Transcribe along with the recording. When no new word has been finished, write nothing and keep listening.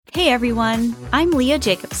Hey everyone, I'm Leah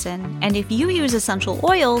Jacobson, and if you use essential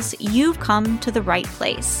oils, you've come to the right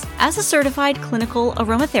place. As a certified clinical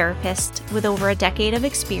aromatherapist with over a decade of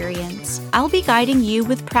experience, I'll be guiding you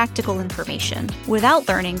with practical information without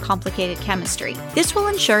learning complicated chemistry. This will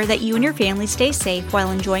ensure that you and your family stay safe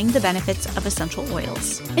while enjoying the benefits of essential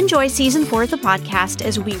oils. Enjoy Season 4 of the podcast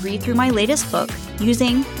as we read through my latest book,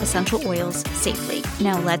 Using Essential Oils Safely.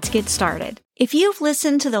 Now let's get started. If you've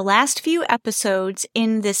listened to the last few episodes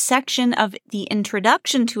in this section of the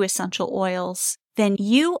introduction to essential oils, then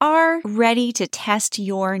you are ready to test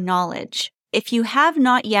your knowledge. If you have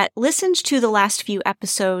not yet listened to the last few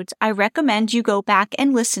episodes, I recommend you go back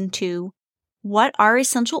and listen to what are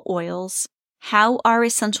essential oils, how are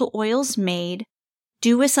essential oils made,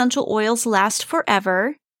 do essential oils last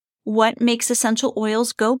forever, what makes essential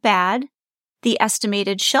oils go bad, the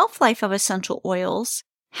estimated shelf life of essential oils,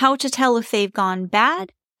 how to tell if they've gone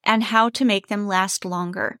bad, and how to make them last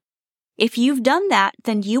longer. If you've done that,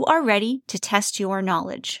 then you are ready to test your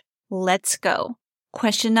knowledge. Let's go.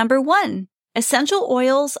 Question number 1. Essential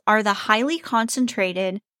oils are the highly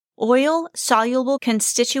concentrated, oil-soluble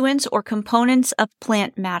constituents or components of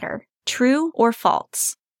plant matter. True or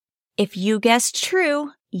false? If you guessed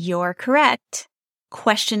true, you're correct.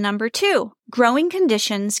 Question number 2. Growing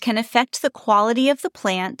conditions can affect the quality of the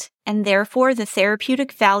plant and therefore the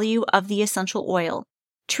therapeutic value of the essential oil.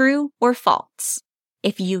 True or false?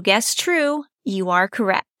 If you guessed true, you are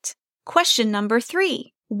correct. Question number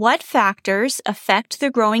 3. What factors affect the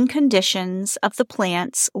growing conditions of the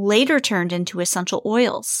plants later turned into essential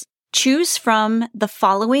oils? Choose from the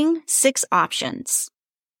following 6 options: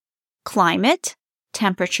 climate,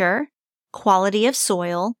 temperature, quality of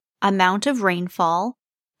soil, amount of rainfall,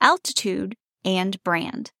 altitude, and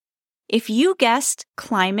brand. If you guessed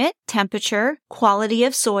climate, temperature, quality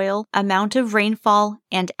of soil, amount of rainfall,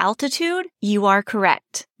 and altitude, you are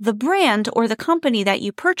correct. The brand or the company that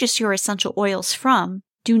you purchase your essential oils from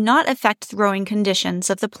do not affect the growing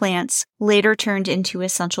conditions of the plants later turned into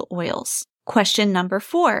essential oils. Question number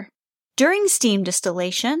 4. During steam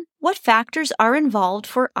distillation, what factors are involved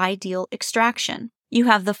for ideal extraction? You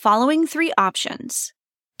have the following 3 options: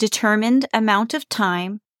 determined amount of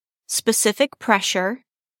time, specific pressure,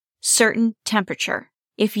 certain temperature.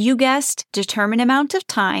 If you guessed determined amount of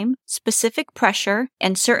time, specific pressure,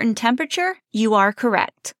 and certain temperature, you are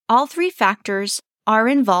correct. All 3 factors are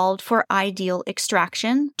involved for ideal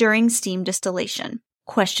extraction during steam distillation.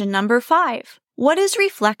 Question number 5. What is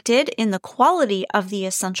reflected in the quality of the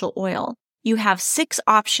essential oil? You have 6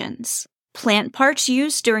 options: plant parts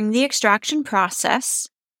used during the extraction process,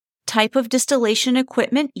 type of distillation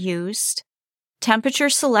equipment used,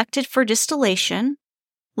 temperature selected for distillation,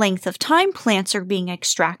 length of time plants are being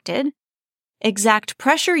extracted, exact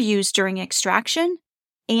pressure used during extraction,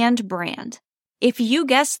 and brand. If you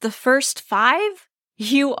guessed the first 5,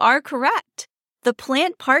 you are correct. The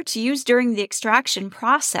plant parts used during the extraction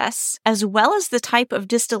process, as well as the type of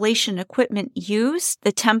distillation equipment used,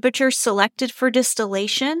 the temperature selected for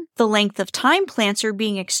distillation, the length of time plants are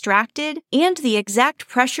being extracted, and the exact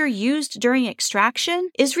pressure used during extraction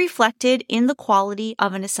is reflected in the quality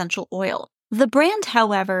of an essential oil. The brand,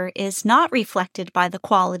 however, is not reflected by the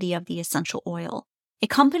quality of the essential oil. A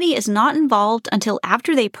company is not involved until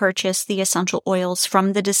after they purchase the essential oils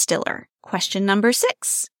from the distiller. Question number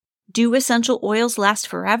 6. Do essential oils last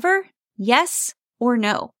forever? Yes or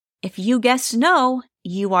no? If you guessed no,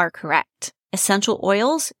 you are correct. Essential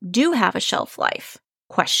oils do have a shelf life.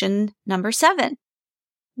 Question number 7.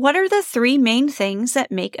 What are the 3 main things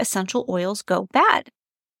that make essential oils go bad?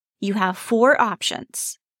 You have 4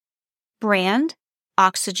 options: brand,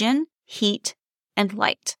 oxygen, heat, and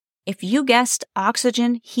light. If you guessed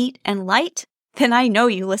oxygen, heat, and light, then I know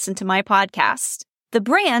you listen to my podcast. The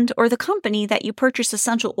brand or the company that you purchase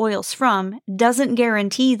essential oils from doesn't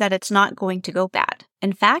guarantee that it's not going to go bad.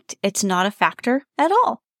 In fact, it's not a factor at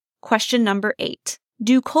all. Question number 8.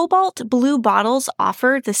 Do cobalt blue bottles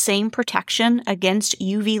offer the same protection against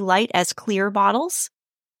UV light as clear bottles?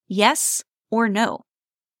 Yes or no?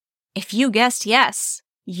 If you guessed yes,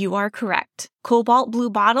 you are correct. Cobalt blue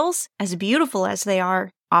bottles, as beautiful as they are,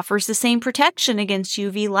 offers the same protection against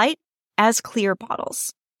UV light as clear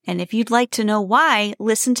bottles. And if you'd like to know why,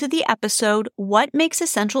 listen to the episode, What Makes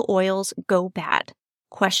Essential Oils Go Bad?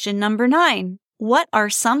 Question number 9. What are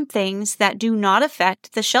some things that do not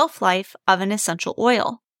affect the shelf life of an essential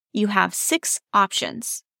oil? You have 6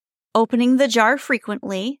 options: opening the jar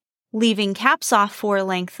frequently, leaving caps off for a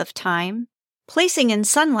length of time, placing in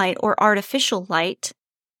sunlight or artificial light,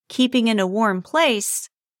 keeping in a warm place,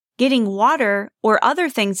 getting water or other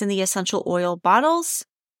things in the essential oil bottles,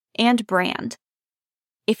 and brand.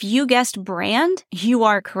 If you guessed brand, you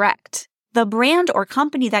are correct. The brand or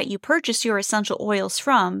company that you purchase your essential oils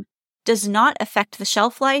from does not affect the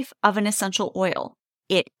shelf life of an essential oil.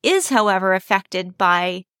 It is, however, affected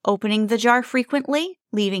by opening the jar frequently,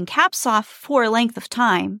 leaving caps off for a length of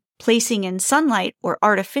time, placing in sunlight or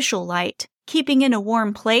artificial light, keeping in a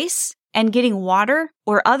warm place, and getting water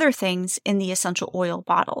or other things in the essential oil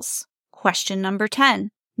bottles. Question number 10.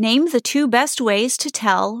 Name the 2 best ways to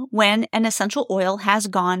tell when an essential oil has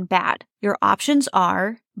gone bad. Your options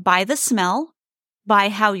are by the smell, by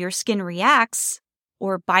how your skin reacts,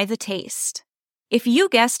 or by the taste. If you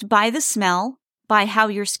guessed by the smell, by how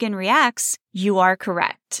your skin reacts, you are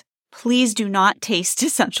correct. Please do not taste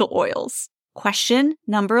essential oils. Question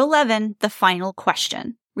number 11, the final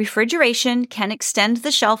question. Refrigeration can extend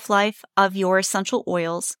the shelf life of your essential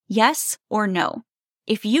oils, yes or no?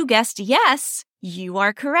 If you guessed yes, you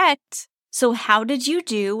are correct. So how did you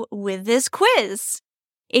do with this quiz?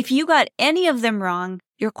 If you got any of them wrong,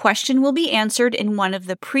 your question will be answered in one of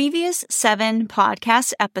the previous 7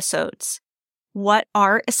 podcast episodes. What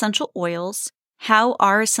are essential oils? How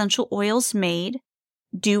are essential oils made?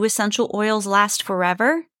 Do essential oils last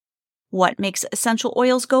forever? What makes essential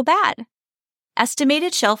oils go bad?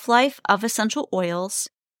 Estimated shelf life of essential oils,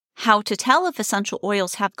 how to tell if essential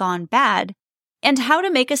oils have gone bad, and how to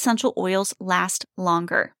make essential oils last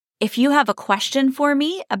longer. If you have a question for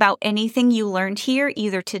me about anything you learned here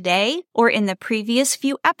either today or in the previous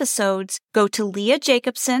few episodes, go to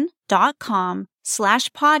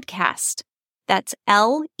leahjacobson.com/podcast. That's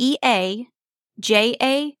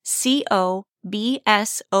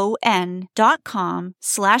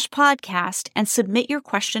LEAJACOBSON.com/podcast and submit your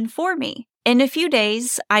question for me. In a few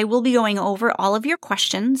days, I will be going over all of your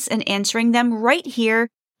questions and answering them right here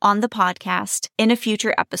on the podcast in a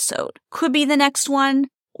future episode. Could be the next one,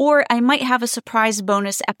 or I might have a surprise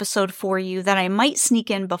bonus episode for you that I might sneak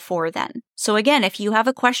in before then. So again, if you have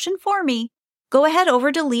a question for me, go ahead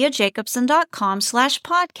over to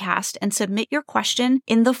leahjacobson.com/podcast and submit your question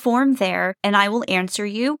in the form there, and I will answer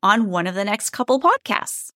you on one of the next couple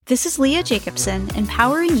podcasts. This is Leah Jacobson,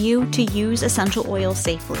 empowering you to use essential oils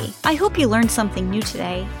safely. I hope you learned something new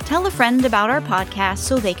today. Tell a friend about our podcast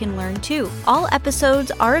so they can learn too. All episodes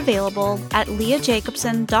are available at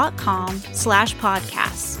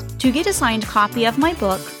leahjacobson.com/podcast. To get a signed copy of my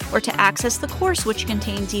book or to access the course, which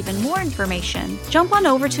contains even more information, jump on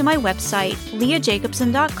over to my website,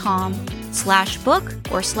 leahjacobson.com/book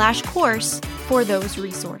or /course for those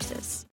resources.